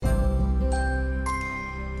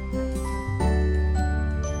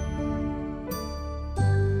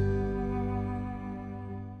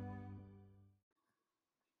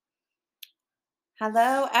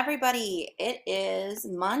Hello, everybody. It is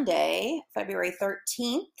Monday, February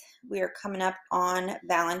 13th. We are coming up on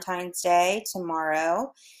Valentine's Day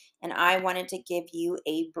tomorrow, and I wanted to give you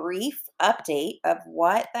a brief update of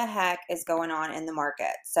what the heck is going on in the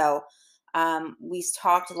market. We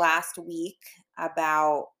talked last week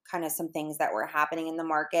about kind of some things that were happening in the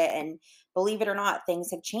market, and believe it or not,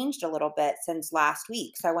 things have changed a little bit since last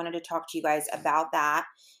week. So, I wanted to talk to you guys about that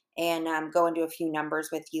and go into a few numbers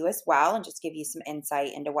with you as well and just give you some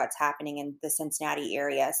insight into what's happening in the Cincinnati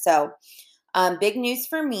area. Big news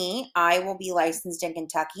for me. I will be licensed in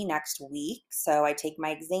Kentucky next week. So, I take my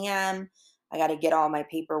exam. I got to get all my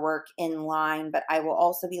paperwork in line, but I will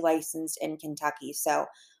also be licensed in Kentucky. So,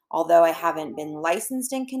 although I haven't been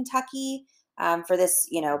licensed in Kentucky for this,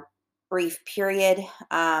 brief period,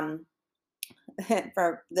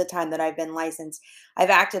 for the time that I've been licensed. I've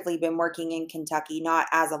actively been working in Kentucky, not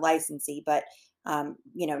as a licensee, but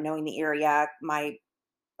knowing the area. My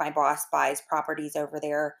boss buys properties over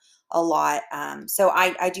there a lot, so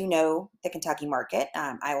I do know the Kentucky market.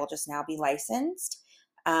 I will just now be licensed,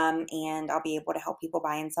 and I'll be able to help people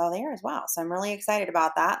buy and sell there as well. So I'm really excited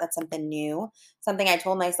about that. That's something new, something I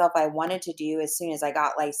told myself I wanted to do as soon as I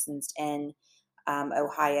got licensed in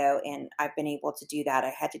Ohio, and I've been able to do that. I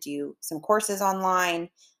had to do some courses online,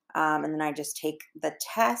 and then I just take the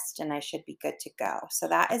test, and I should be good to go. So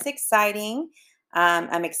that is exciting.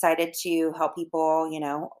 I'm excited to help people,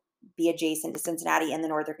 be adjacent to Cincinnati and the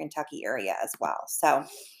Northern Kentucky area as well. So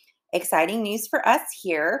exciting news for us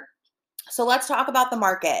here. So let's talk about the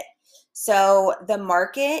market. So the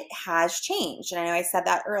market has changed. And I know I said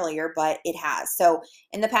that earlier, but it has. So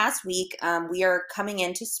in the past week, we are coming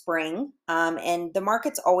into spring, and the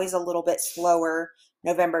market's always a little bit slower.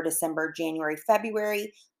 November, December, January, February,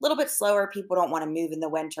 a little bit slower. People don't want to move in the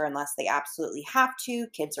winter unless they absolutely have to.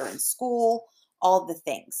 Kids are in school, all the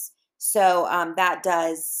things. So that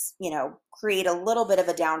does, create a little bit of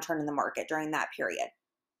a downturn in the market during that period.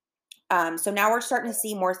 So now we're starting to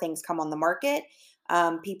see more things come on the market.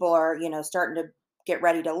 People are, starting to get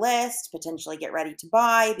ready to list, potentially get ready to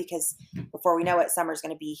buy, because before we know it, summer's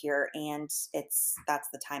going to be here, and that's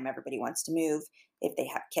the time everybody wants to move if they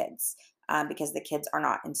have kids, because the kids are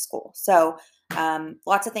not in school. So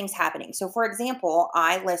lots of things happening. So for example,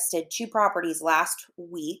 I listed two properties last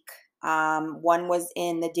week. One was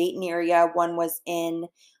in the Dayton area. One was in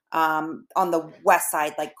on the west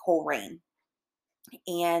side, like Colerain.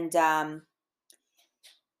 And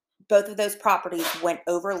both of those properties went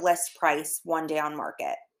over list price one day on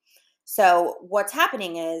market. So what's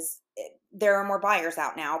happening is there are more buyers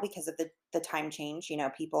out now because of the time change.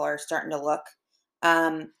 People are starting to look,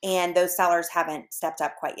 and those sellers haven't stepped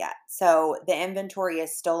up quite yet. So the inventory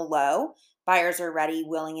is still low. Buyers are ready,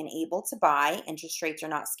 willing, and able to buy. Interest rates are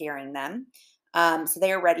not scaring them. So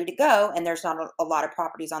they are ready to go, and there's not a lot of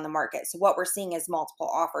properties on the market. So what we're seeing is multiple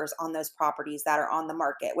offers on those properties that are on the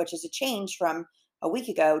market, which is a change from a week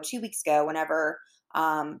ago, 2 weeks ago, whenever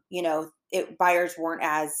buyers weren't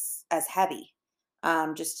as heavy,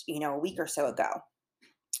 just a week or so ago.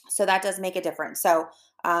 So that does make a difference. So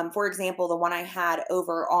for example, the one I had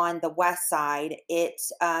over on the west side,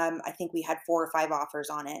 I think we had 4 or 5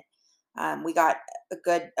 offers on it. We got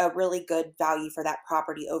a really good value for that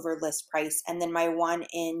property over list price. And then my one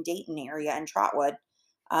in Dayton area in Trotwood,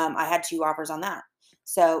 I had 2 offers on that.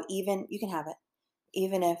 So even you can have it,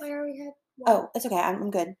 even if. Where we had Oh, it's okay. I'm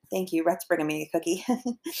good. Thank you. Rhett's bringing me a cookie.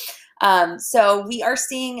 So we are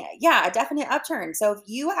seeing, yeah, a definite upturn. So if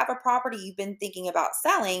you have a property you've been thinking about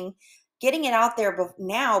selling, getting it out there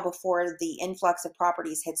now before the influx of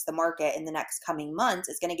properties hits the market in the next coming months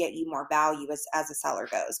is going to get you more value as a seller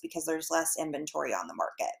goes, because there's less inventory on the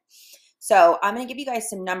market. So I'm going to give you guys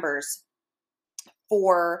some numbers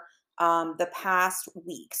for the past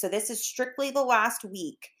week. So this is strictly the last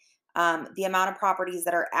week. The amount of properties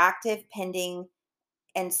that are active, pending,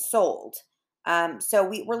 and sold.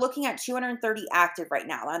 We're looking at 230 active right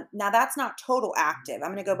now. Now that's not total active.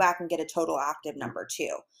 I'm going to go back and get a total active number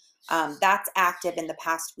too. That's active in the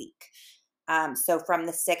past week. So from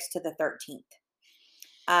the 6th to the 13th.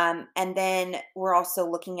 And then we're also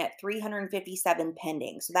looking at 357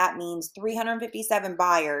 pending. So that means 357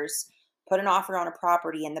 buyers put an offer on a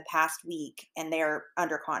property in the past week, and they're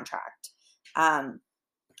under contract.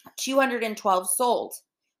 212 sold.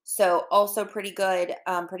 So also pretty good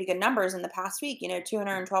numbers in the past week.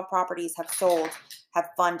 212 properties have sold, have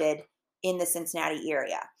funded in the Cincinnati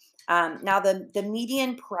area. Now the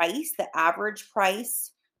median price, the average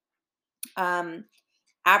price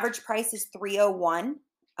is 301.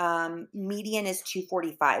 Median is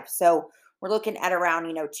 245. So we're looking at around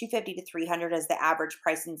 250 to 300 as the average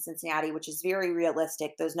price in Cincinnati, which is very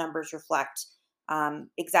realistic. Those numbers reflect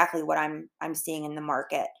exactly what I'm seeing in the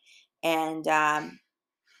market. And the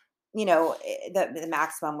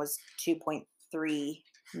maximum was 2.3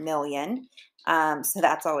 million. So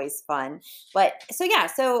that's always fun. But so yeah,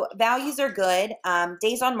 so values are good.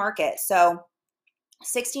 Days on market. So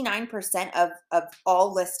 69% of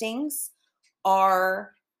all listings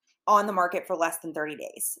are on the market for less than 30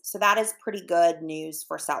 days. So that is pretty good news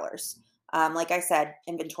for sellers. Like I said,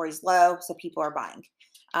 inventory's low, so people are buying.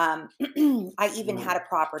 I even had a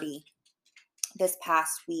property this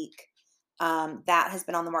past week that has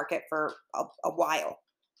been on the market for a while.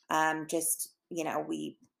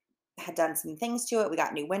 We had done some things to it. We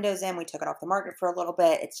got new windows in. We took it off the market for a little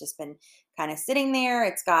bit. It's just been kind of sitting there.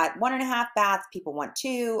 It's got 1.5 baths. People want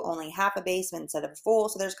 2, only half a basement instead of a full.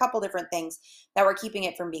 So there's a couple different things that were keeping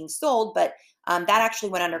it from being sold. But that actually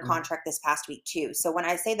went under contract this past week too. So when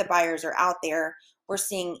I say the buyers are out there, we're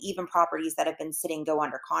seeing even properties that have been sitting go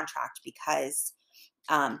under contract because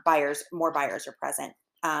more buyers are present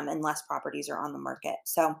and less properties are on the market.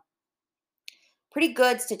 So pretty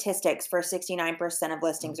good statistics for 69% of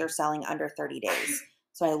listings are selling under 30 days.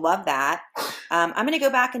 So I love that. I'm going to go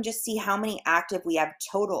back and just see how many active we have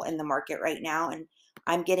total in the market right now. And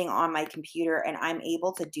I'm getting on my computer and I'm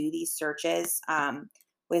able to do these searches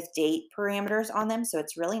with date parameters on them. So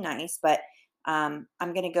it's really nice. But I'm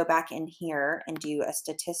going to go back in here and do a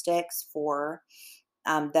statistics for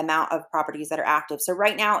the amount of properties that are active. So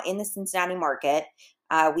right now in the Cincinnati market,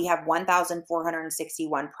 we have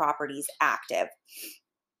 1,461 properties active.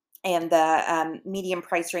 And the median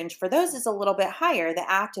price range for those is a little bit higher, the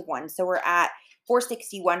active ones. So we're at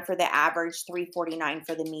 461 for the average, 349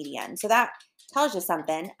 for the median. So that tells you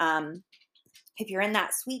something. If you're in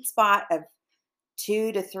that sweet spot of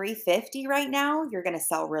 2 to 350 right now, you're going to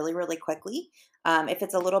sell really, really quickly. If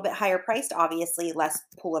it's a little bit higher priced, obviously less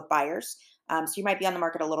pool of buyers. So you might be on the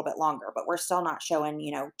market a little bit longer, but we're still not showing,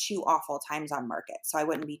 too awful times on market. So I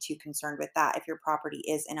wouldn't be too concerned with that if your property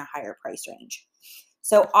is in a higher price range.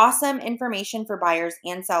 So awesome information for buyers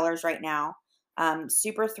and sellers right now.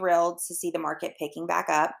 Super thrilled to see the market picking back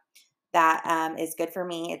up. That is good for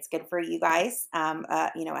me. It's good for you guys.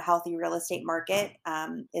 A healthy real estate market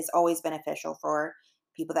is always beneficial for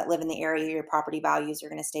people that live in the area. Your property values are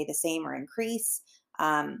going to stay the same or increase.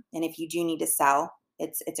 And if you do need to sell,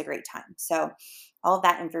 it's a great time. So all of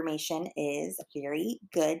that information is very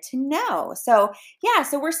good to know. So yeah,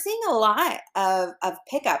 so we're seeing a lot of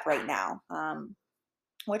pickup right now.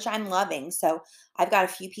 Which I'm loving. So I've got a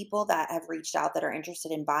few people that have reached out that are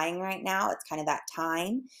interested in buying right now. It's kind of that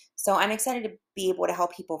time. So I'm excited to be able to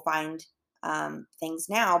help people find things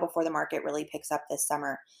now before the market really picks up this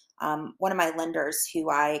summer. One of my lenders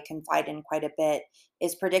who I confide in quite a bit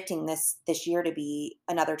is predicting this year to be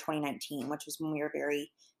another 2019, which was when we were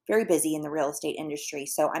very, very busy in the real estate industry.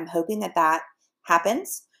 So I'm hoping that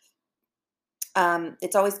happens.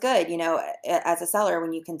 It's always good, as a seller,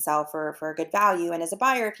 when you can sell for a good value. And as a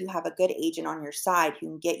buyer, if you have a good agent on your side who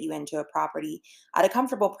can get you into a property at a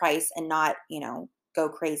comfortable price and not, go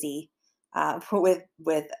crazy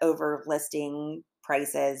with over listing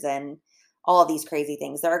prices and all of these crazy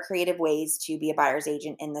things. There are creative ways to be a buyer's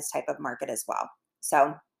agent in this type of market as well.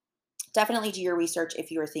 So definitely do your research if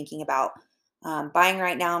you are thinking about buying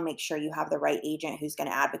right now. Make sure you have the right agent who's going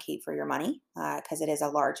to advocate for your money because it is a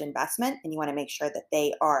large investment and you want to make sure that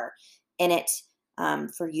they are in it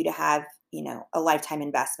for you to have, a lifetime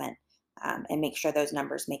investment and make sure those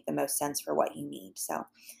numbers make the most sense for what you need. So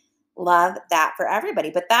love that for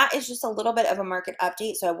everybody. But that is just a little bit of a market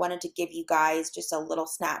update. So I wanted to give you guys just a little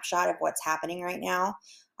snapshot of what's happening right now.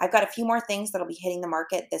 I've got a few more things that'll be hitting the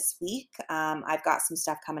market this week. I've got some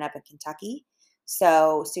stuff coming up in Kentucky.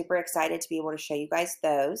 So super excited to be able to show you guys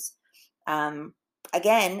those.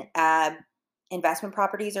 Again, investment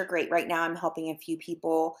properties are great right now. I'm helping a few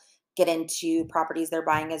people get into properties they're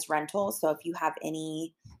buying as rentals. So if you have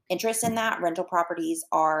any interest in that, rental properties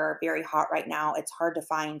are very hot right now. It's hard to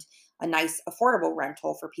find a nice affordable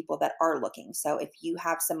rental for people that are looking. So if you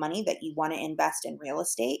have some money that you want to invest in real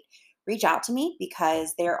estate, reach out to me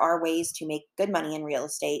because there are ways to make good money in real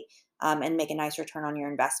estate and make a nice return on your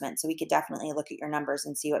investment. So we could definitely look at your numbers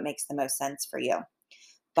and see what makes the most sense for you.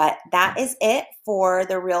 But that is it for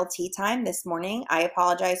the real tea time this morning. I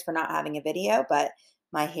apologize for not having a video, but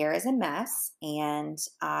my hair is a mess and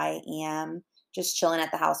I am just chilling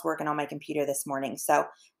at the house working on my computer this morning. So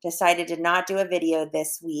decided to not do a video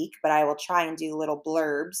this week, but I will try and do little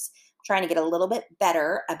blurbs, trying to get a little bit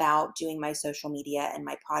better about doing my social media and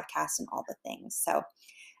my podcast and all the things. So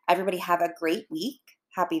everybody have a great week.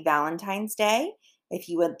 Happy Valentine's Day. If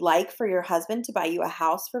you would like for your husband to buy you a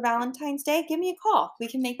house for Valentine's Day, give me a call. We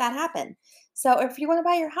can make that happen. So if you want to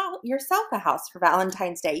buy yourself a house for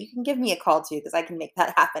Valentine's Day, you can give me a call too, because I can make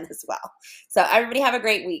that happen as well. So everybody have a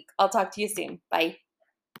great week. I'll talk to you soon. Bye.